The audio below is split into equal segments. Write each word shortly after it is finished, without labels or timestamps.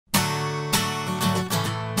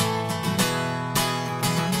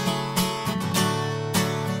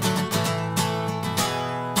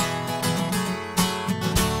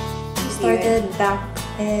back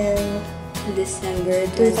in December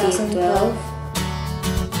 2012. 2012.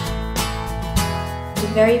 The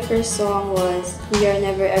very first song was We Are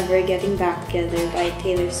Never Ever Getting Back Together by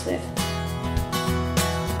Taylor Swift.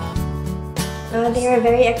 They were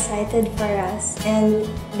very excited for us and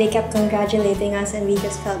they kept congratulating us, and we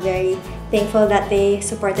just felt very thankful that they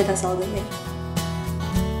supported us all the way.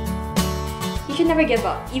 You should never give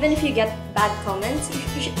up. Even if you get bad comments,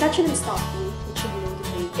 that shouldn't stop you.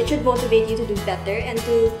 It should motivate you to do better and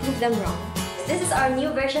to prove them wrong. This is our new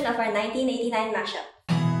version of our 1989 mashup.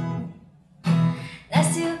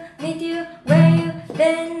 Nice to meet you, where you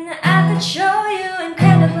been? I could show you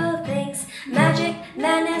incredible things. Magic,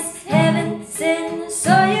 madness, heaven, sin.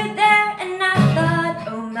 Saw you there and I thought,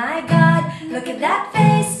 oh my god, look at that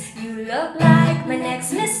face. You look like my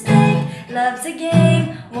next mistake. Love's a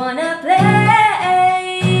game, wanna play.